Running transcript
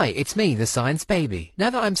Hi, it's me, the science baby. Now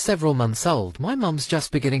that I'm several months old, my mum's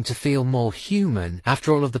just beginning to feel more human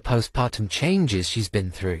after all of the postpartum changes she's been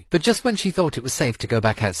through. But just when she thought it was safe to go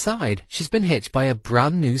back outside, she's been hit by a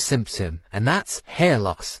brand new symptom, and that's hair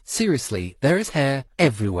loss. Seriously, there is hair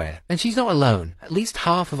everywhere. And she's not alone. At least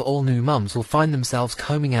half of all new mums will find themselves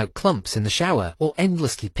combing out clumps in the shower or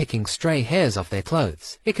endlessly picking stray hairs off their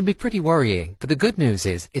clothes. It can be pretty worrying, but the good news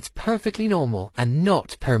is it's perfectly normal and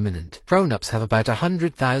not permanent. Grown-ups have about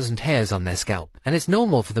 100,000 hairs on their scalp, and it's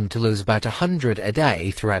normal for them to lose about 100 a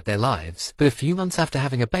day throughout their lives. But a few months after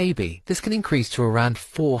having a baby, this can increase to around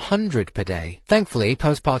 400 per day. Thankfully,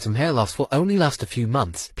 postpartum hair loss will only last a few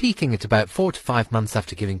months, peaking at about 4 to 5 months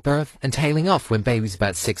after giving birth and tailing off when baby's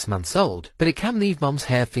about 6 months old. But it can leave mom's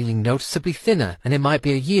hair feeling noticeably thinner, and it might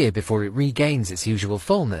be a year before it regains its usual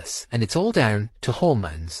fullness, and it's all down to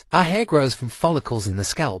hormones. Our hair grows from follicles in the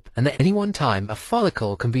scalp, and at any one time, a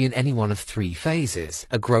follicle can be in any one of 3 phases.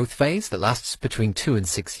 A growth phase that lasts between 2 and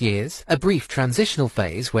 6 years, a brief transitional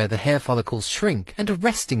phase where the hair follicles shrink, and a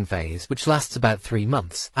resting phase which lasts about 3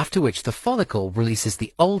 months, after which the follicle releases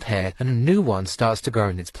the old hair and a new one starts to grow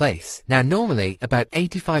in its place. Now normally, about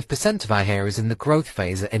 85% of our hair is in the growth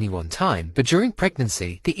phase at any one time, but during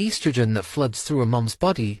pregnancy, the estrogen that floods through a mom's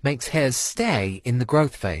body makes hairs stay in the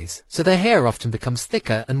growth phase, so their hair often becomes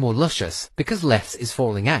thicker and more luscious because less is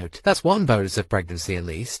falling out. That's one bonus of pregnancy at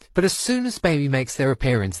least. But as soon as baby makes their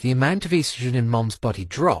appearance, the amount of estrogen in mom's body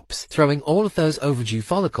drops, throwing all of those overdue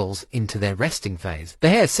follicles into their resting phase. The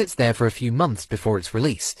hair sits there for a few months before it's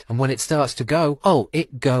released, and when it starts to go,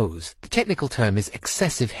 it goes. The technical term is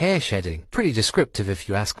excessive hair shedding. Pretty descriptive if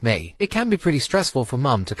you ask me. It can be pretty stressful for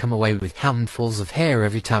mum to come away with handfuls of hair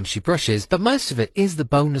every time she brushes, but most of it is the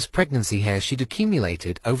bonus pregnancy hair she'd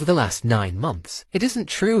accumulated over the last 9 months. It isn't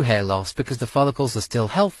true hair loss because the follicles are still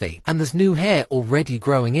healthy, and there's new hair already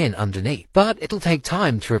growing in underneath. But it'll take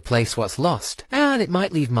time to replace what's lost, and it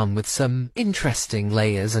might leave mum with some interesting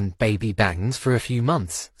layers and baby bangs for a few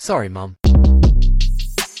months. Sorry, mum.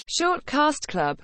 Short Cast Club